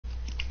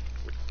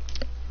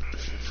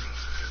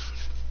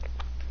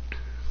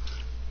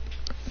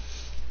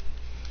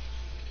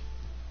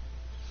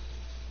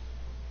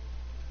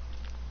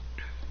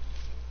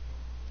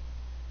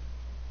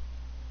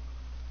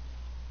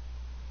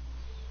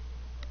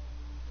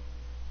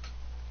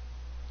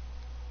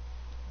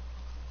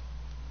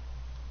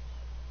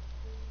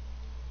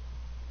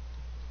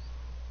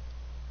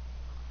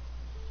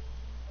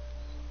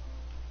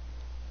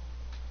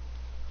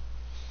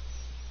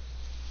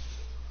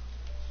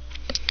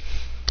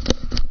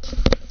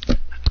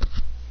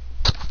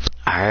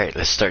Alright,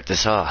 let's start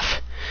this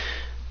off.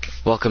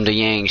 Welcome to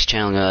Yang's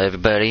channel,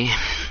 everybody.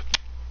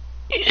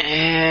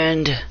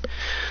 And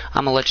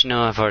I'm gonna let you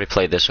know I've already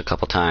played this a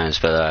couple times,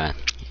 but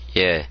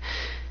yeah.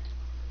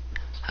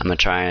 I'm gonna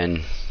try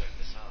and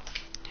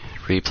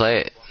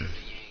replay it.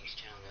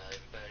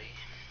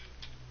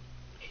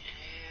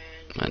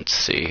 Let's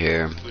see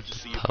here.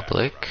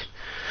 Public.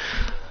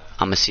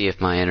 I'm gonna see if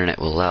my internet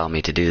will allow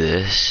me to do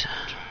this.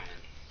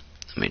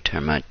 Let me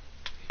turn my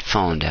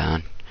phone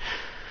down.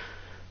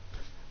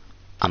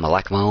 I'ma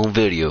like my own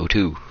video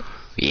too.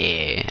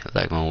 Yeah, I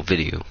like my own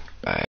video.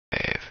 Right,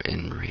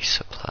 in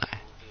resupply.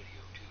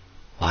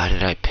 Why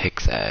did I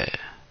pick that?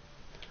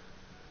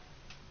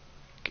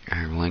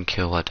 Earn 1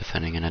 kill while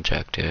defending an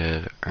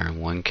objective. Earn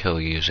 1 kill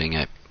using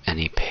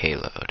any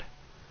payload.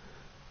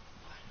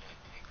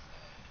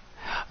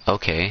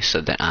 Okay, so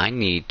then I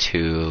need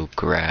to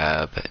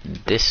grab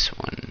this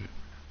one.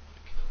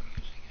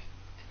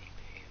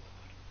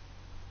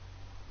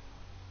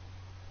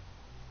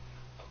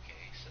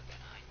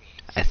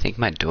 I think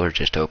my door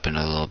just opened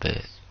a little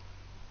bit.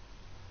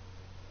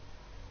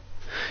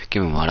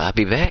 Give me one, I'll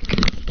be back.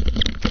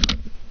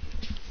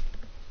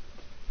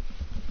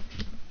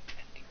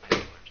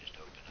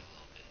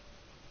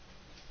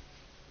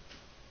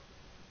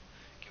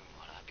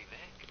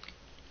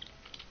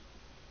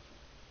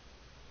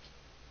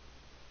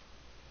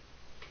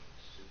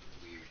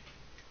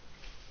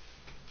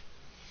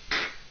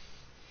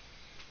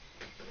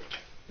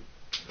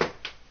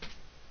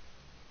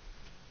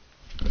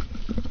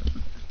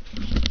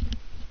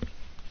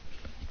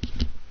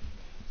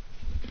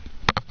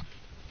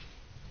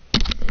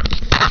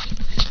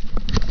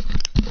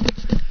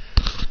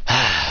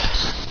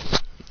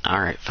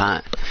 Alright,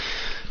 fine.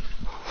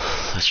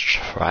 Let's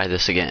try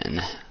this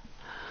again.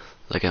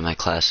 Look at my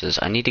classes.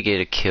 I need to get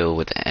a kill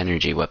with the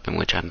energy weapon,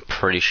 which I'm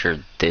pretty sure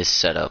this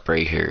setup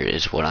right here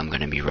is what I'm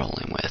going to be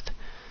rolling with.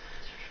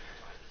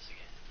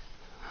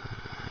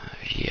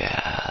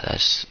 Yeah,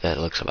 that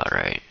looks about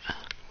right.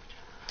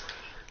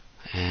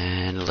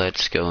 And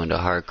let's go into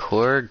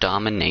hardcore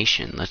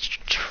domination. Let's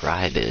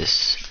try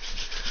this.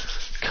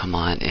 Come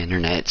on,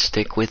 internet,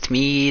 stick with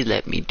me.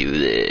 Let me do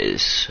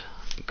this.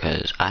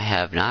 Because I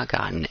have not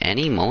gotten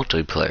any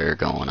multiplayer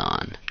going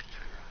on.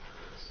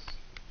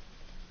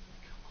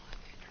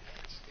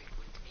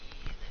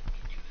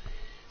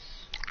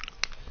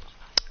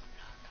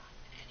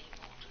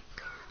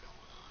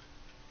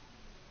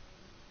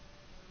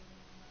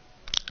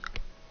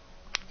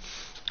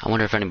 I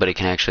wonder if anybody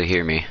can actually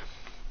hear me.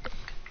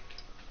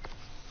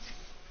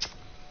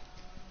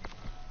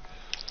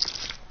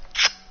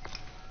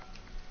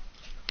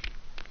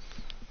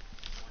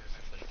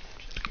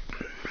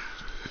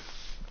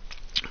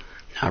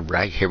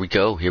 Alright, here we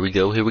go, here we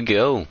go, here we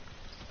go.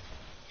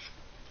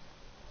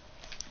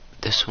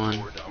 This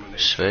one,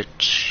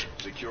 switch.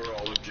 Secure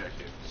all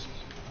objectives.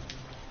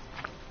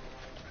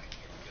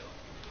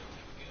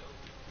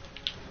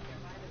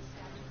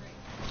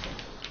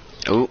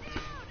 Oh.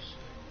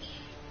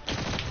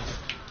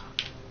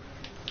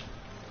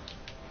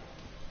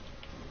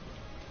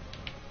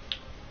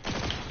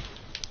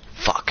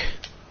 Fuck.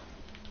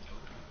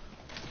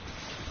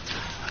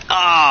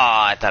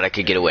 Ah, I thought I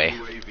could get away.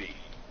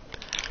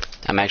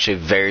 I'm actually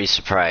very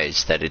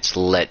surprised that it's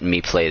letting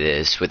me play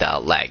this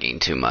without lagging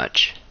too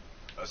much.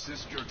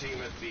 Assist your team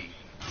at B.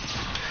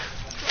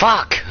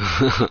 Fuck!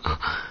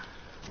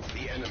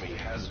 The enemy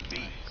has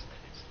B.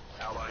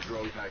 Allied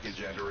drone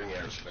package entering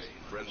airspace.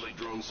 Friendly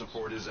drone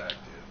support is active.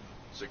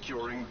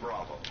 Securing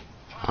Bravo.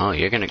 Oh,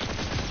 you're gonna...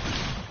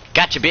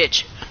 Gotcha,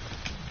 bitch!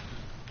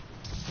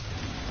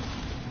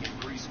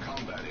 Increase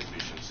combat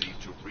efficiency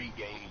to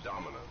regain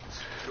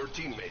dominance. Your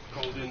teammate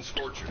called in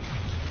Scorcher.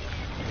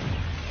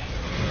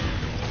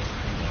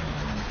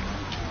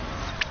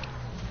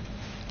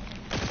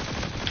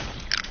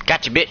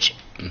 Gotcha, bitch!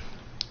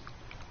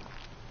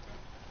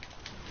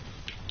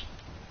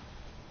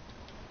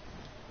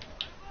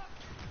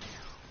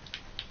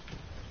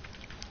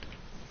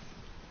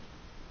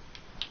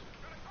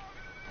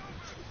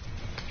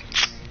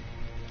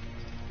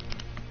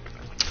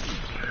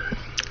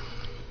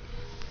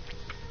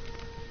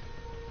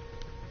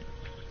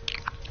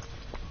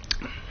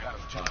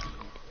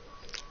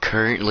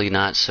 Currently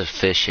not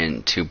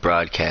sufficient to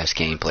broadcast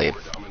gameplay.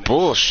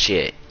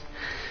 Bullshit.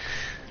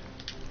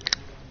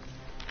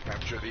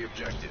 Capture the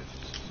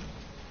objectives.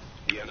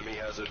 The enemy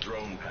has a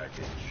drone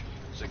package.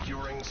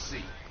 Securing C.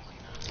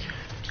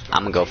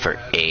 I'm gonna go for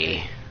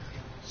A.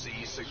 C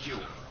secure.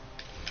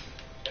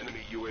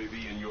 Enemy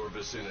UAV in your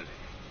vicinity.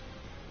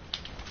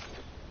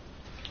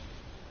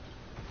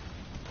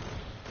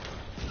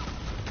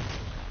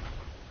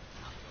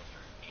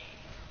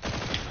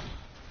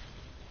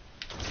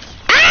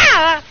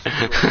 Ah!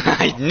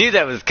 I knew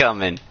that was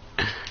coming.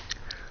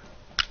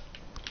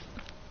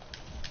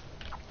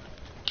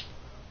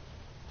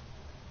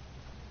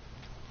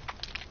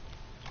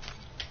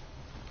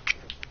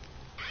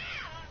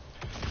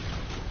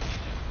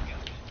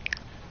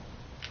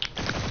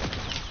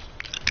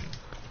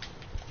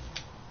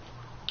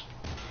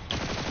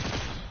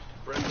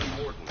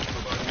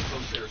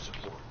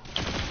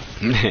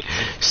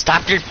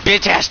 Stop your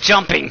bitch ass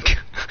jumping!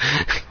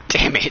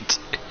 Damn it.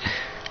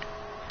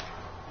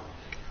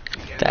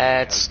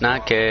 That's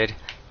not good.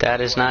 That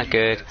is not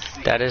good.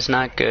 That is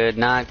not good.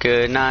 Not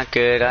good. Not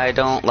good. I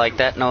don't like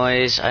that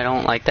noise. I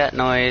don't like that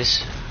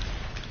noise.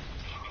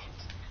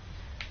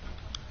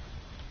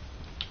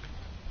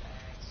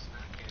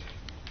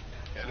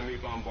 Enemy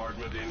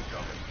bombardment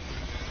incoming.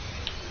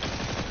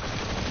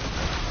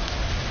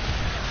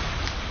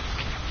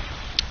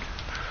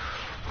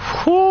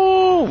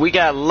 Whoo! We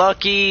got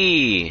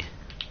lucky!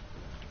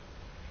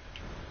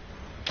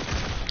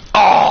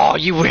 Oh,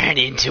 you ran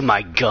into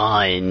my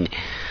gun!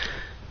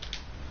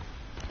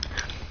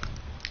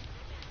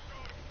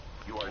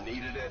 You are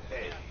needed at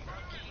A.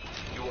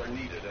 You are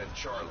needed at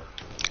Charlie.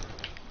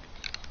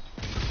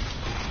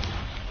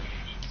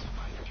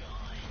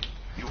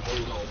 You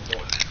hold all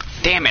points.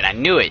 Damn it, I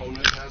knew it!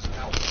 Opponent has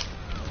Alpha.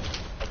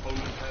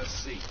 Opponent has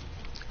C.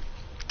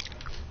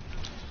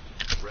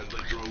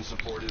 Friendly drone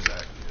support is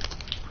active.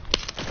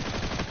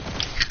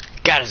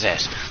 Got his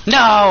ass.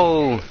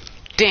 No!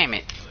 Damn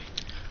it.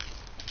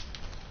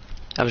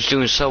 I was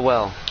doing so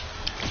well.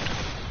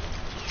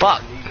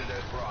 Fuck. Needed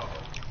at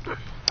Bravo.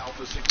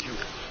 Alpha secure.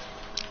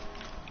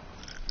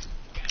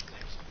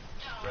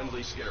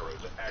 Friendly scarab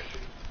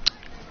active.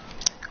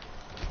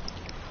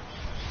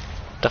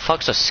 The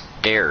fuck's a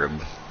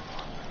scarab?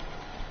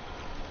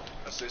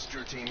 Assist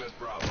your team at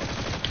Bravo.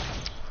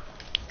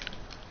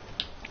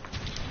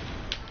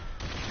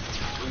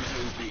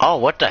 Losing B. Oh,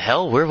 what the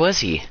hell? Where was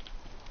he?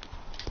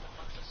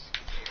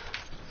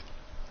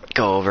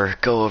 Go over,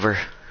 go over.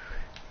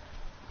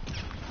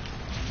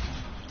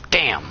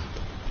 Damn.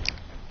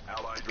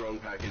 Allied drone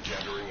package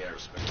entering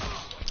airspace.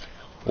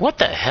 What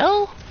the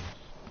hell?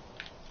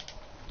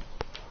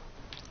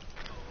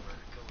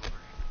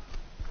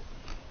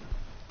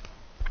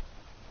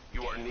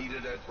 You are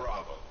needed at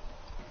Bravo.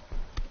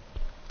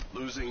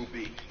 Losing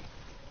B.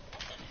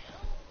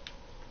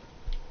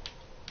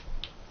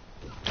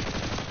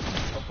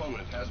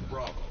 Opponent has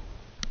Bravo.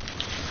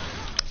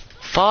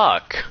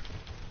 Fuck.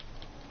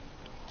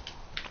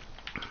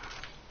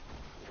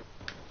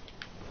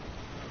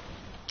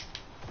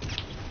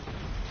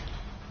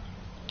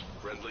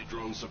 Friendly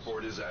drone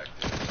support is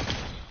active.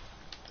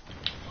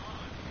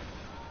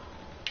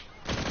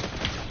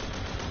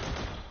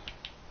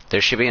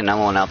 There should be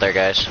another one out there,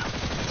 guys.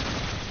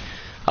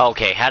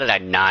 Okay, how did I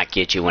not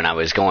get you when I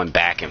was going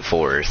back and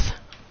forth?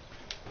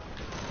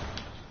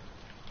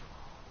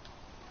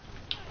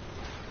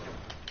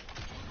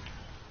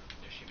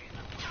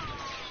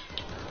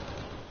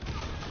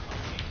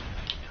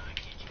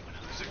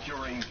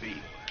 Securing B.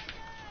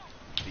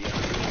 The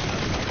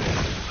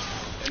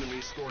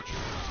enemy scorcher.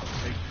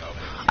 Take cover.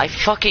 I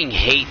fucking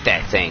hate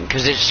that thing,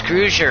 because it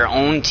screws your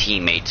own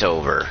teammates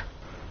over.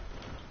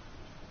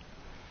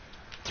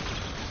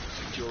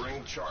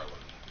 Securing Charlie.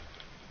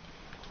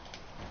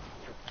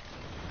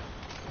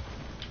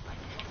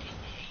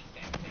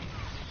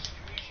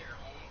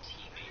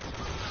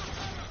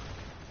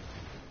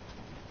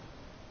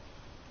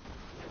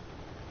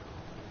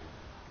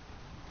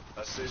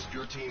 Assist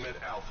your team at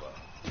Alpha.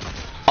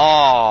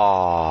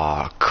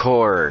 Aw, of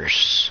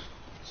course.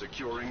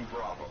 Securing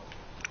Bravo.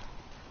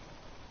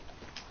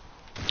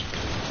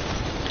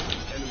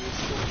 Enemy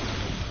scorcher.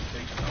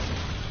 Take cover.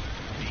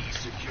 B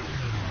secure.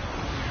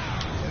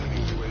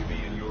 Enemy UAV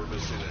in your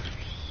vicinity.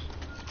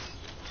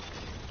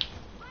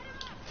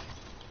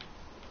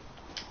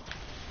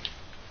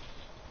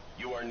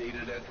 You are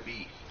needed at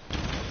B.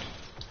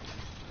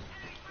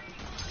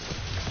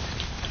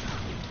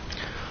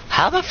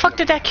 How the fuck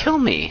did that kill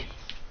me?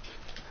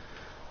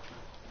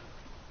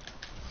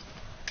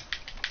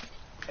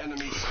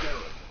 Enemy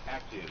scarab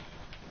active.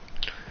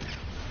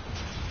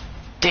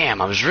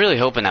 Damn, I was really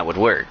hoping that would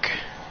work.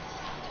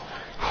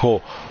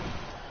 Oh.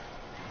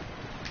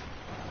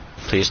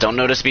 Please don't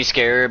notice me,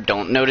 Scarab.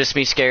 Don't notice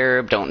me,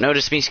 Scarab. Don't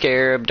notice me,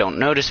 Scarab. Don't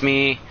notice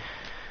me.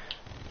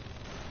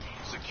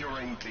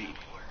 Securing B.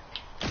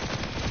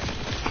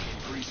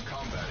 Increase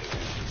combat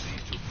efficiency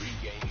to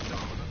regain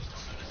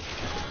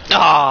dominance.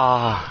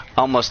 Ah,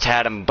 almost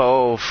had them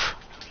both.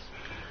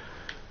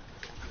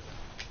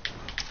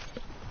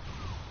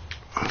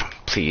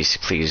 Please,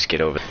 please get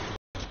over.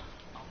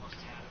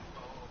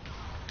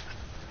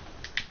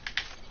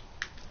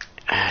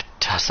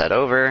 Toss that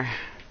over.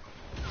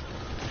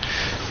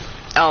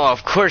 Oh,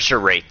 of course you're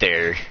right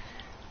there.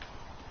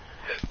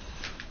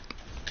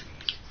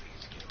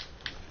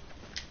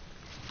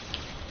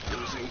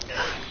 Losing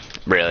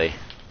A. Really?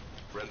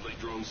 Friendly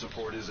drone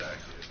support is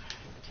active.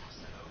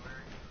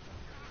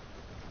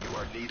 You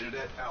are needed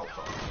at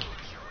Alpha.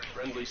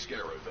 Friendly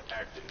scarab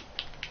active.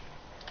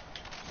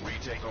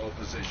 Retake all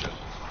positions.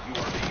 You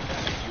are being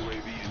added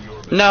UAV in your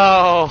vicinity.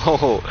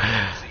 No!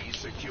 C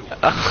secure.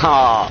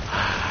 Oh.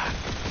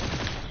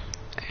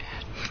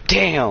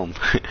 Damn!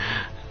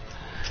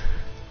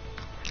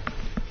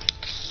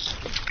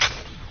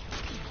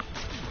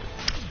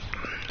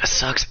 That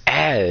sucks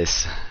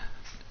ass.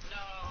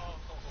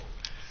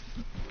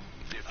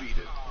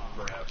 Defeated.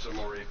 Perhaps a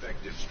more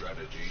effective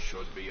strategy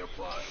should be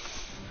applied.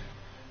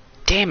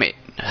 Damn it!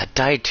 I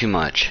died too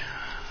much.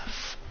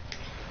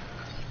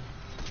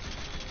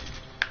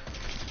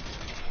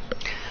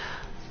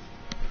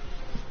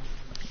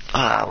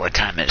 Ah, what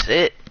time is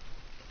it?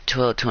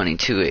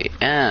 12:22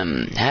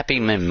 a.m. Happy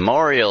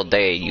Memorial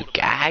Day, you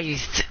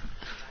guys!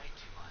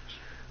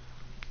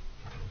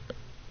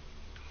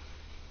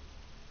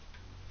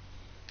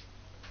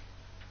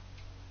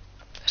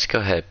 Let's go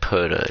ahead and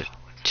put a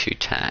 2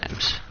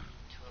 times.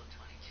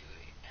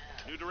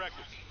 New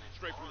directive,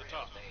 straight from the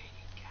top.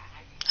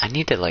 I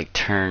need to like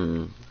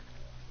turn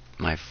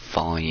my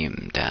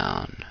volume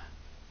down.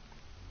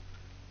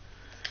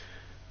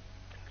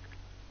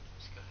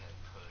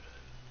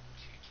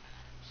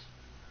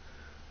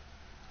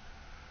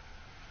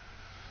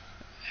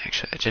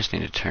 Actually, I just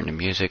need to turn the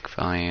music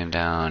volume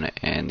down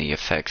and the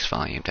effects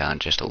volume down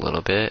just a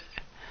little bit.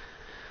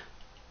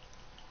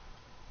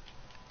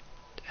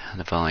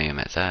 The volume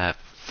at that.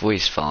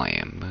 Voice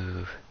volume,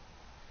 move.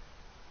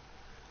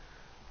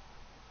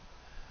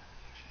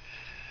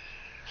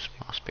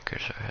 Small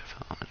speakers or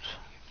headphones.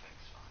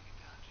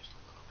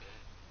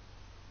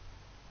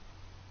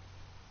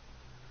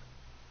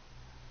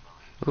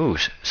 Ooh,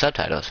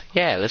 subtitles.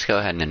 Yeah, let's go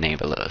ahead and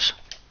enable those.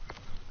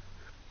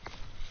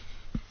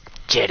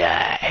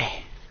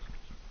 Jedi.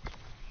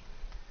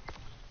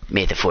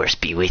 May the Force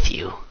be with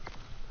you.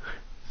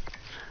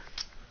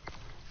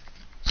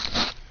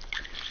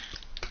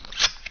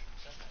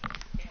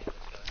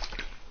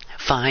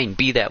 Fine,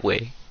 be that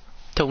way.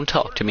 Don't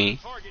talk to me.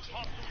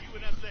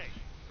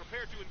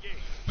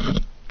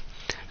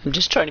 I'm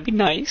just trying to be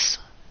nice.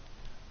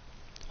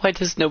 Why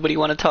does nobody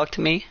want to talk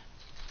to me?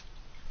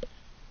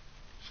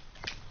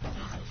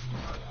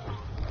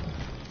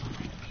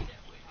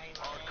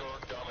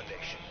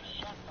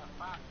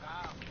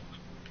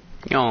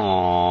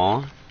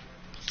 Aww.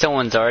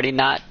 Someone's already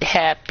not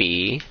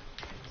happy.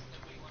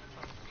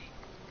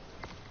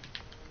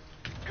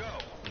 Go.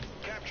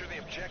 Capture the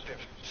objective.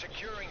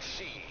 Securing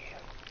C.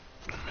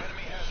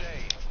 Enemy has A.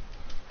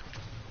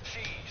 C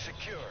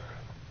secure.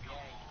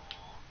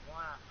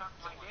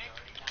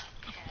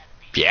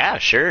 Yeah,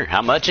 sure.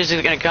 How much is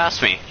it going to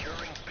cost me?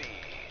 Securing B.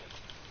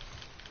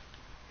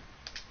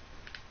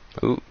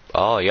 Ooh.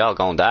 Oh, y'all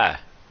gonna die.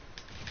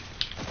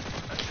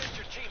 Assist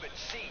your team at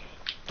C.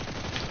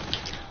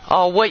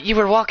 Oh, what? You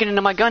were walking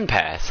into my gun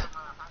path.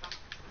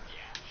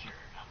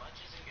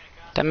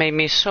 That made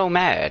me so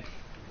mad.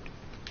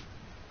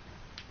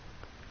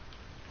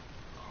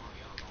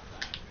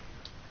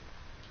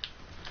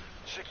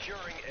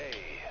 Securing A.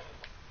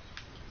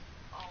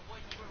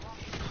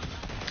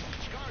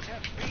 Scars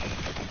have B.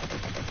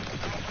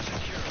 Alpha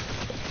secure.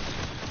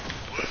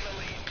 We're in the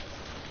lead.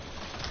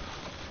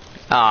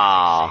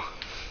 Aww.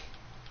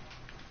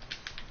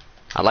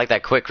 I like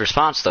that quick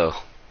response, though.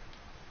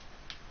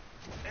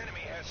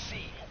 Enemy has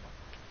C.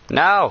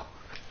 No.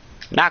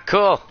 Not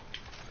cool.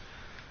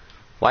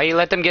 Why you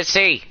let them get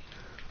C?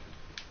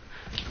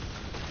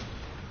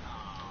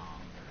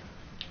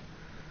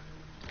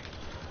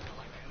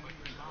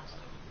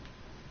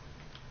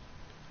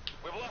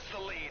 We've lost the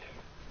lead.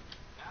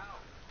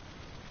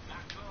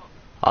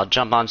 I'll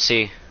jump on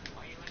C.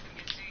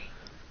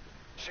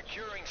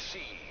 Securing C.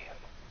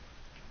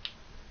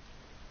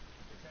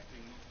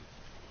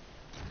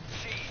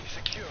 C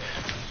secure.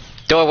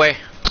 Doorway.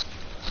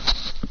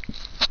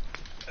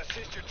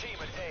 Assist your team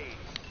at A.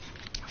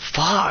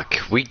 Fuck.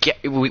 We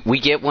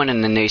get one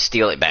and then they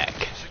steal it back.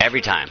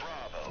 Every time.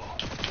 Bravo.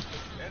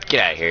 Get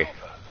out of here.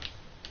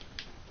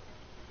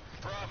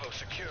 Bravo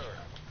secure.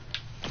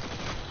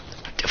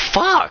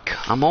 Fuck.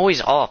 I'm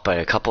always off by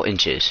a couple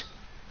inches.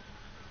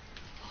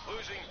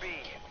 Losing B.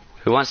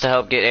 Who wants to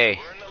help get A?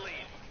 We're in the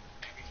lead.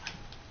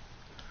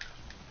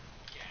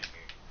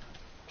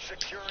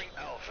 Securing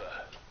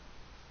Alpha.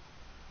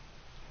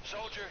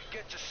 Soldier,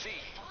 get to C.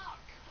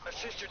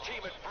 Assist your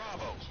team at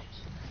Bravo.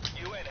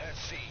 UN has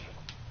C.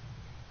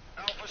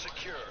 Alpha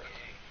secure.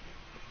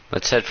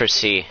 Let's head for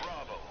C.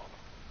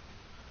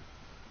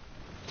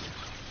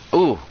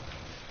 Bravo. Ooh.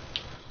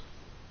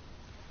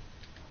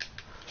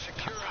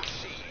 Securing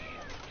C.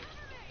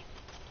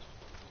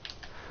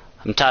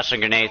 I'm tossing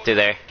a grenade through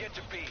there. Get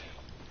to B.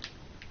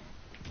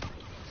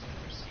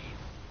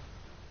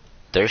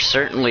 There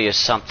certainly is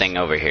something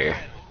over here.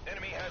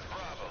 Enemy has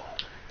Bravo.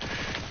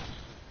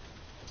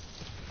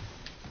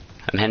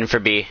 I'm heading for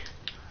B.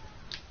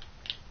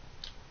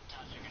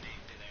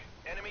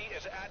 Enemy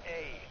is at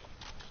A.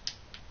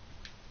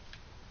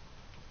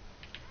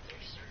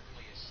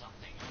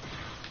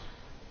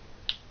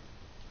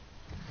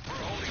 We're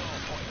holding all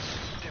points.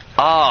 Defend.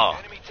 Oh.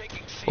 Enemy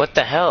taking C. What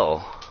the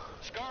hell?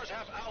 Scars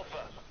have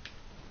Alpha.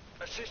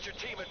 Assist your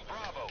team at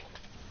Bravo.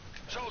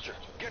 Soldier,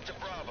 get to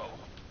Bravo.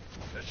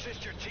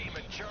 Assist your team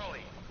at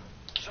Charlie.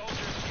 Soldier,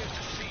 get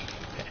to C.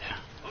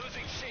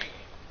 Losing C.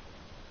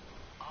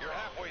 You're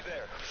halfway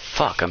there.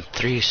 Fuck, I'm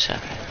 3-7.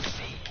 Have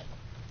C.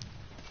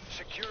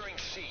 Securing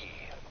C.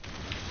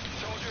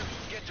 Soldier,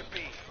 get to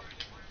B.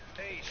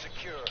 A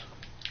secure.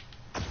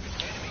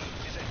 Enemy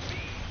is at B.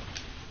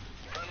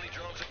 Friendly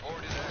drone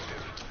support is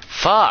active.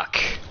 Fuck.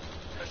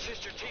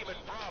 Assist your team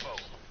at Bravo.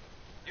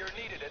 You're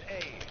needed at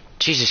A.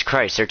 Jesus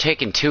Christ, they're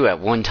taking two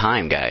at one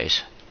time,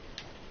 guys.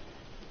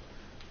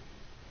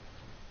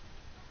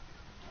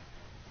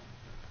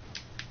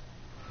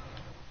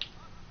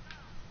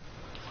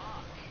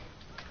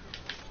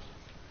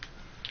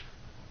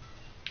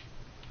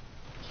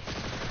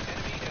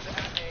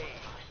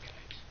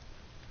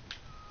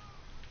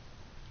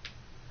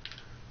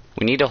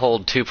 We need to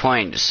hold 2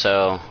 points,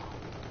 so...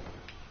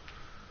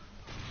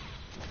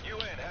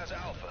 UN has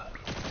Alpha.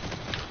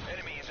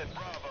 Enemy is at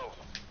Bravo.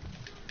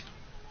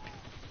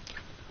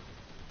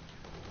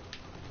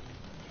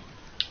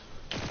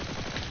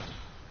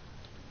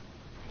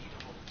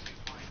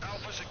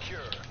 Alpha secure.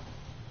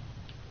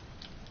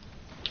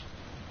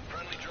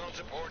 Friendly drone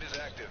support is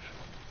active.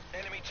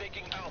 Enemy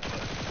taking Alpha.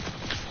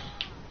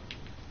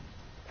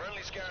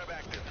 Friendly Scarab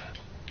active.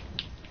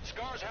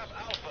 Scars have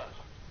Alpha.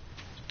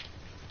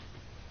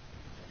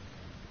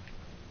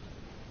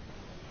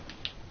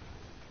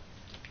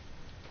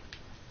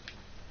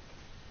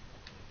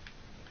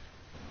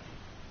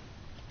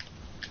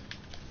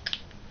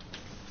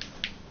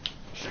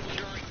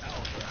 Securing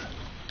Alpha.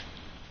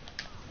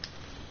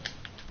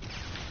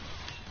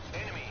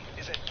 Enemy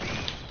is at B.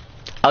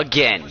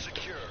 Again. Alpha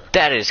secure.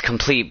 That is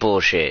complete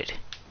bullshit.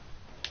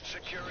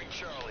 Securing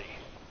Charlie.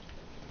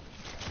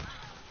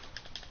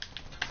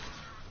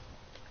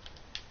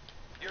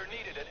 You're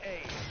needed at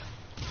A.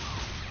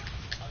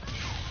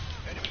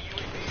 Enemy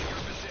UAV in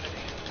your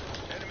vicinity.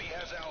 Enemy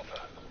has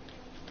Alpha.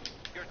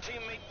 Your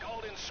teammate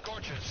called in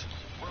scorches.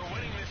 We're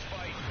winning this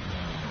fight.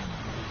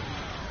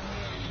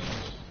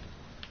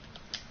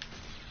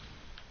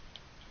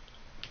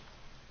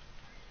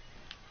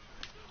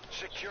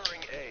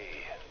 Securing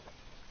A.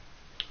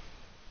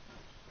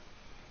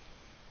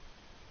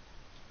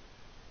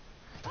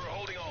 We're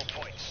holding all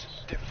points.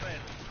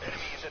 Defend.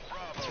 Enemy is at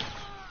Bravo.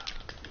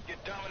 You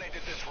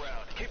dominated this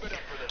round. Keep it up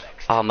for the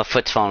next. Oh, my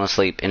foot's falling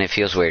asleep and it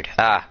feels weird.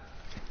 Ah.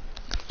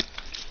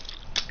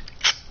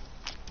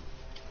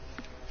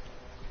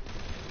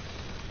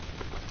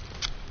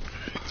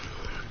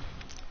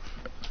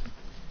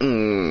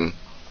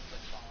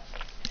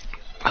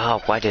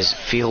 Oh, why does it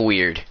feel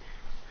weird?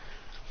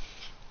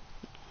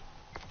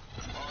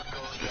 Ongoing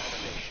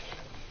domination.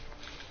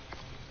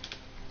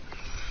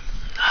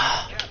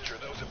 Capture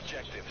those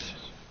objectives.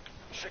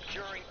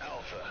 Securing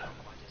Alpha.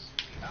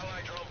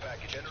 Allied drone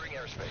package entering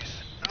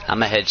airspace. I'm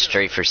gonna head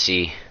straight for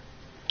C.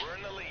 We're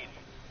in the lead.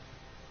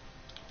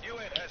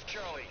 UN has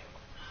Charlie.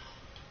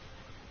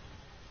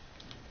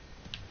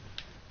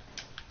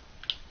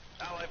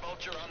 Ally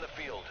Vulture on the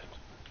field.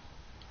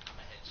 I'm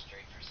gonna head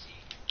straight for C.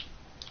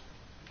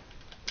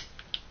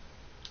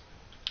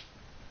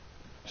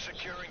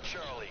 Securing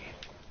Charlie.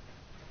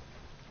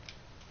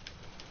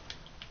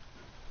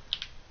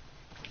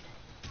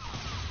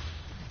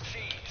 C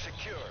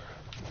secure.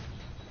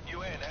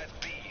 UN at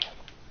B.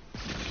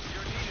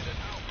 You're needed at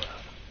Alpha.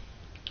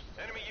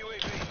 Enemy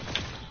UAV.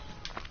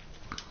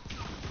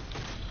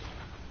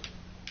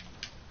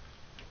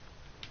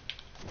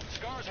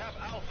 Scars have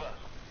Alpha.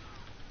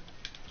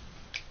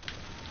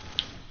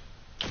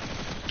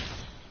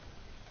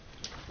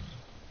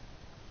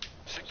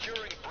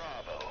 Securing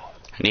Bravo.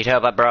 I need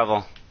help at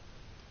Bravo.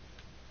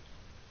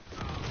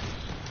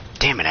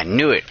 Damn it, I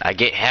knew it. I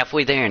get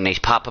halfway there and they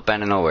pop up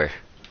out of nowhere.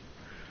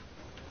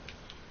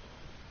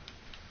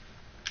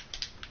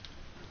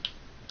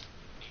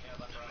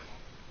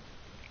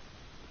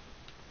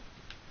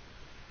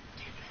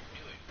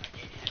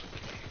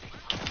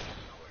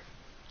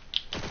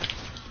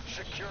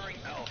 Securing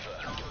Alpha.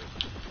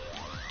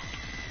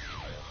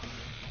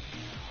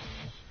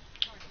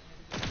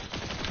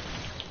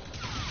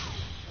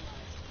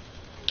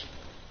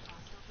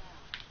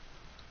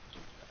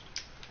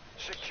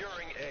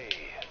 Securing A.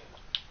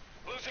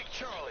 Losing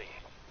Charlie.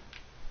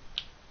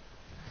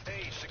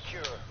 A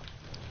secure.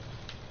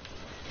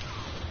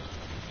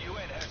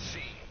 UN has C.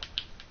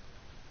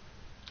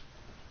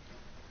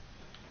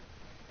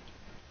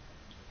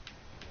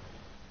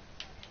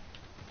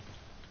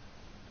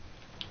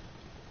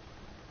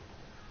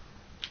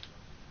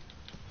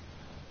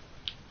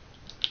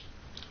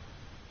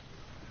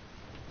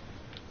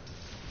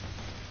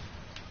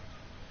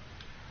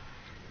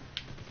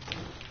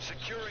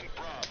 Securing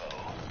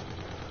Bravo.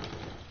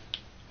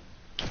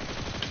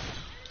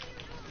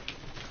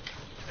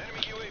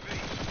 Enemy UAV.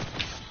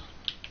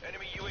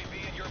 Enemy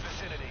UAV in your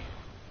vicinity.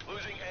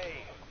 Losing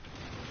A.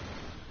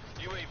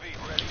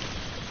 UAV ready.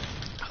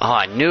 Oh,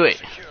 I knew it.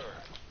 Secure.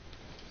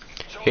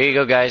 Here you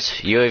go, guys.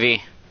 UAV.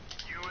 UAV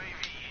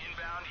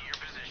inbound to your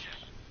position.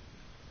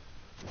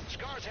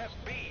 Scars have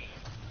B.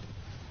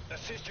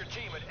 Assist your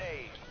team at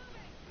A.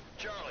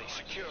 Charlie,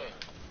 secure.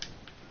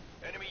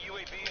 Enemy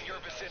UAV in your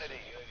vicinity.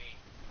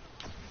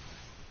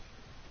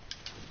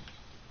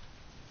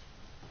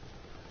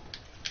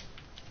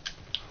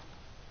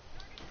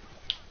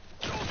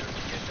 Soldier,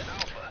 get to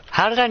Alpha.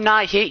 How did I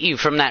not hit you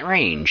from that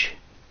range?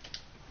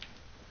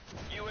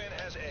 UN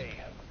has A.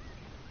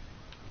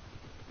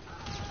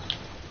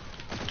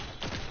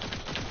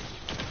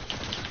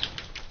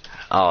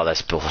 Oh,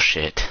 that's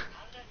bullshit.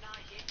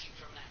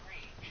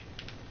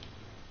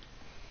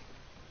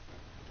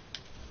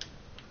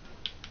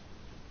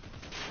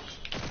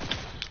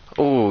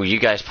 Ooh, you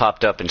guys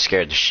popped up and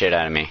scared the shit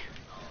out of me.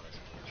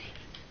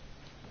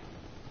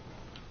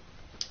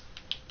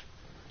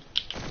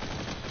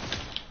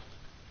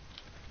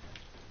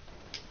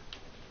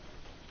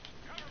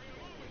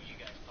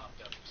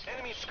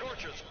 Enemy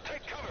Scorchers,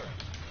 take cover.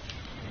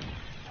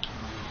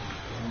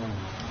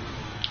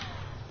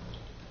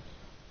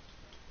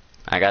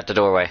 I got the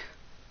doorway.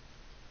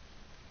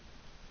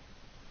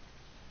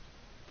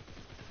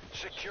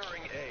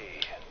 Securing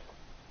A.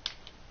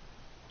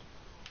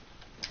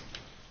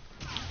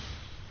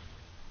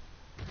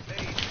 A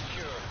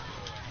secure.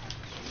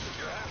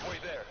 You're halfway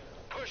there.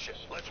 Push it.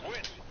 Let's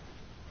win.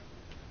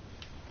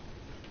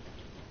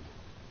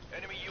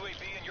 Enemy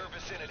UAV in your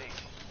vicinity.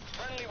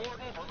 Friendly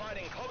Warden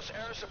providing close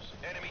air support.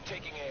 Enemy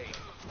taking A.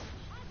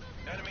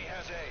 Enemy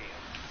has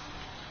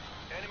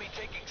A. Enemy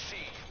taking C.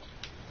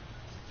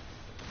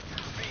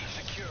 B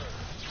secure.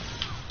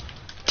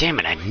 Damn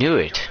it, I knew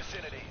it. Your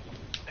vicinity.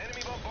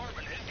 Enemy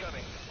bombardment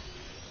incoming.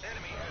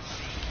 Enemy has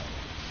C.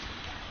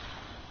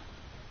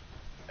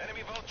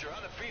 Enemy vulture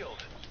on the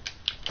field.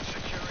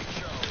 Securing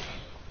Charlie.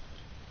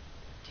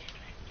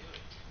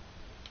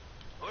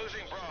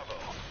 Losing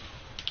Bravo.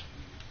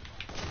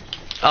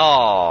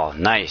 Oh,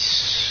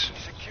 nice.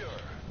 Secure.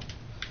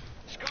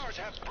 Scars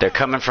have They're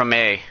coming from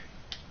A.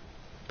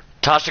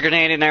 Toss a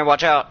grenade in there,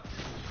 watch out.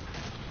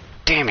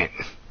 Damn it.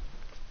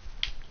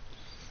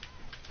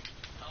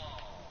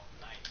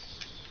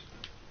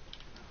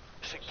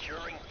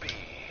 Securing B.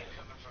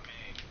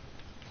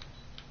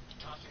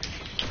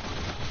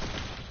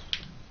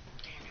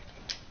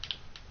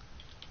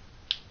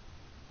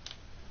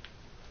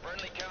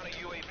 Friendly counter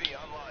UAV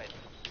online.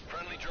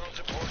 Friendly drone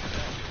support is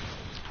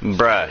active. Bruh.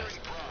 Bravo.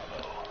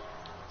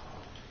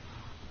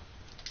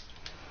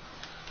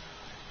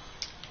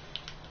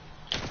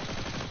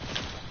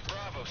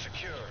 Bravo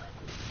secure.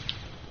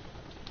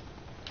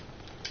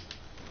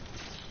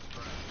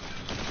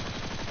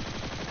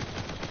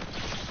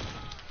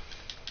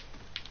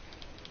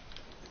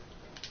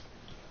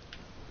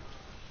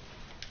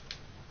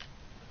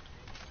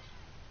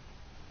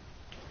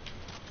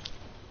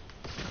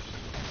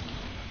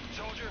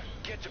 Soldier,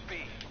 get to B.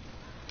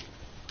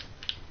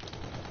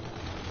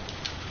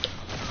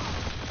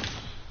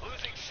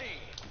 Losing C.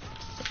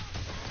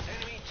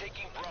 Enemy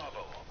taking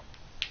Bravo.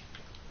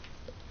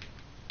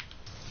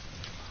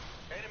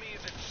 Enemy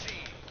is at C.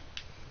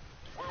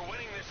 We're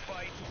winning this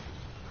fight.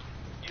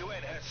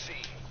 UN has C.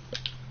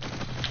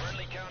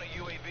 Friendly counter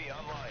UAV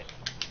online.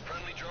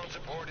 Friendly drone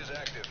support is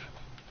active.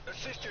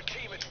 Assist your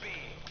team at B.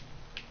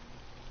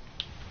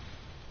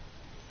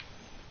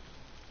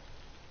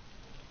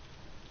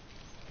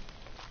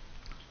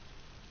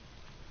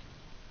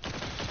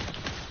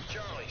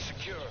 Charlie,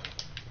 secure.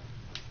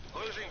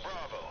 Losing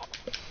Bravo.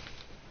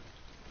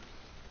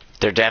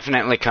 They're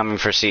definitely coming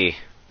for C.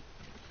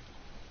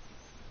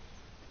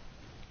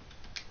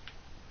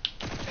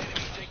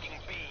 Enemy taking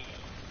B.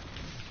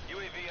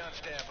 UAV on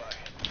standby.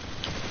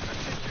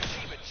 Assist your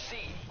team at C.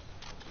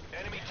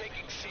 Enemy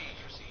taking C.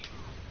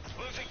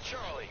 Losing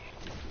Charlie.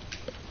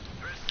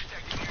 Threats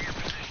detected near your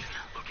position.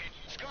 Locate.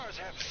 Scars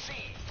have C.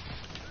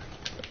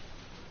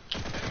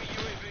 Enemy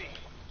UAV.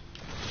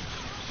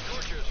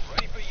 Scorchers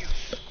ready for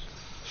use.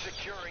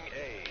 Securing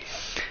A.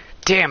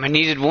 Damn, I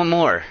needed one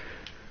more.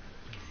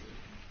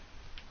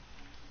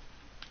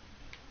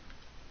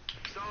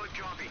 Solid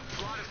copy.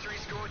 Squad of 3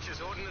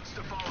 Scorchers. Ordnance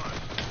to follow.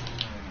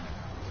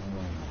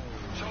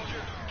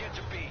 Soldier, get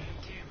to B.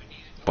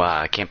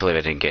 Wow, I can't believe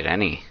I didn't get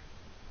any.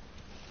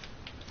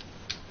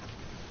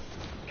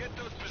 Get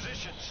those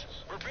positions.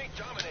 We're being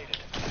dominated.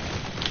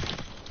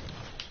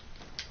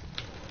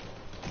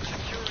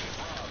 Securing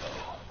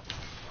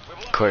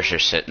Bravo. Of course you're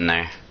sitting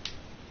there.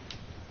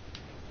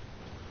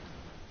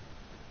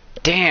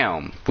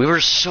 Damn, we were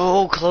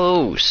so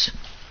close.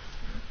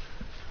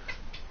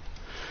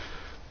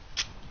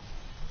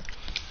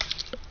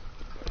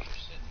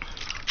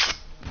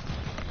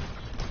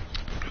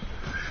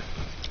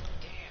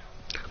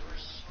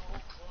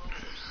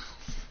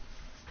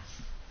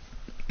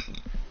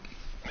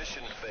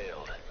 Mission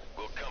failed.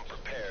 We'll come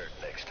prepared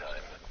next time.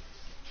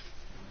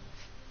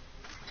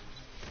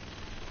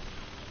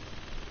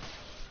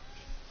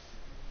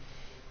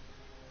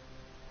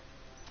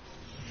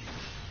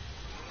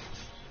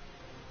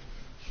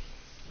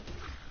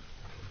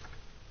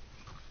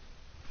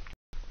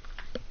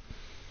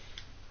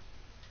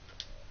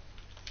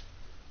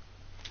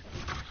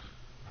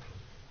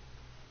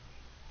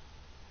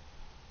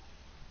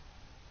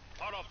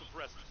 Hot off the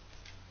presses.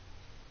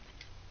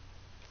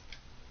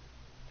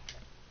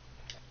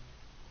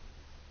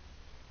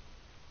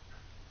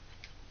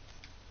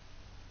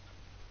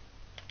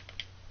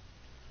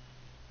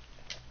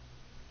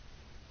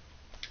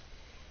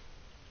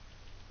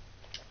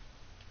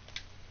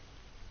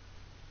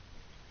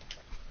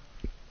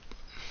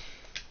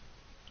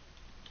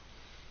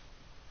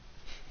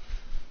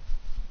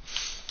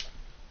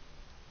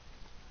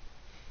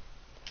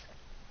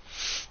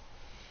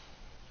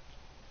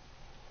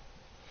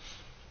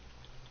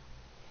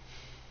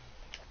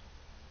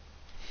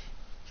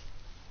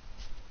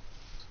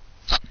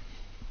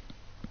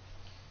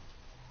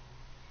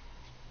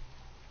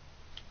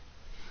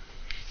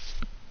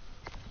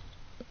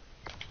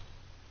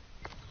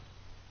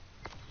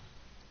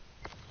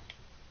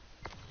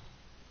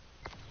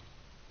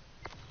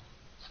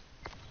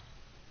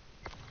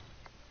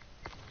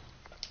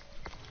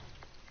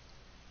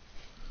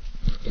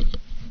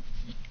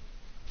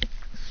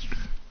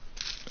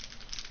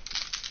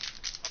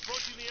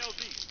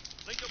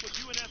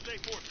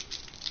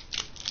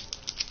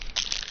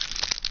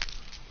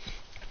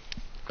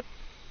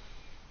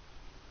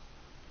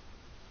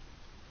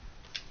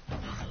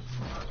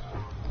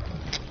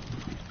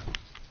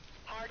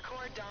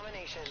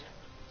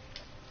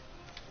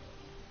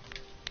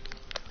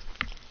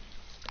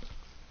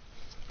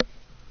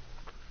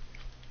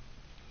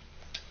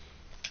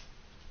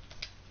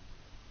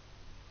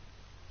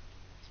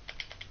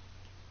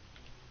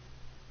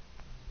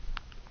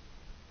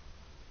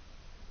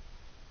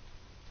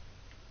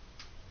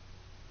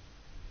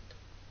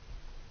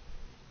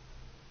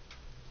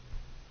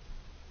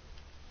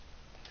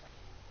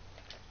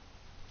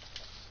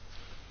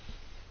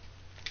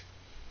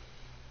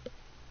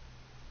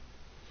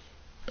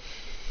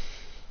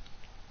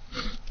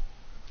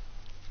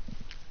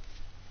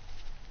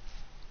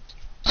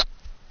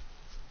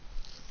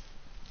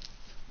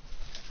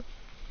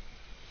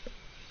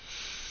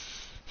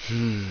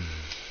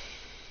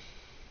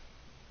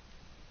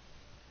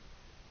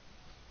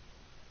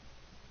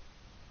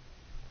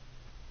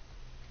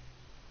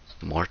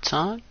 Mort's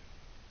on?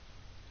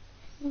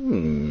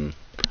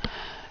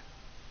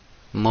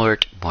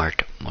 Mort.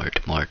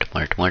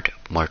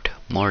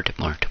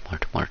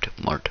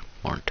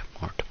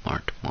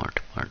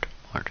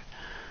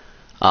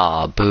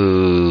 Aw,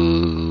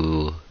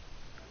 boo.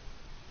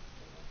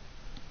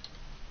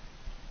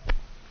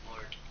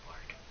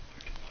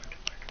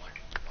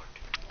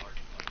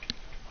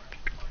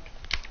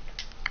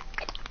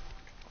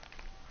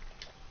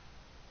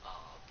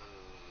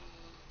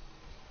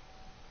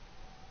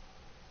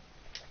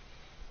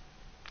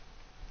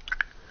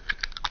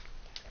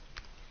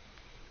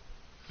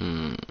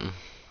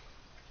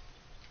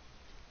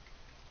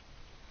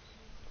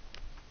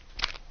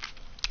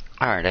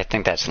 Alright, I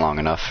think that's long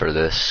enough for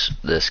this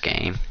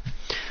game.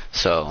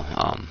 So,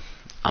 I'm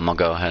gonna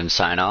go ahead and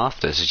sign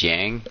off. This is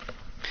Yang.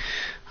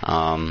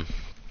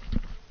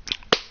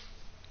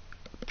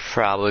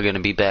 Probably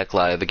gonna be back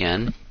live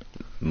again.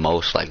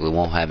 Most likely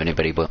won't have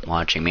anybody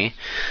watching me.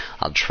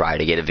 I'll try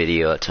to get a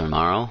video out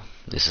tomorrow.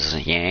 This is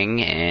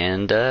Yang,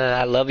 and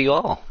I love you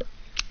all.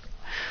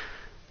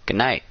 Good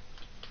night.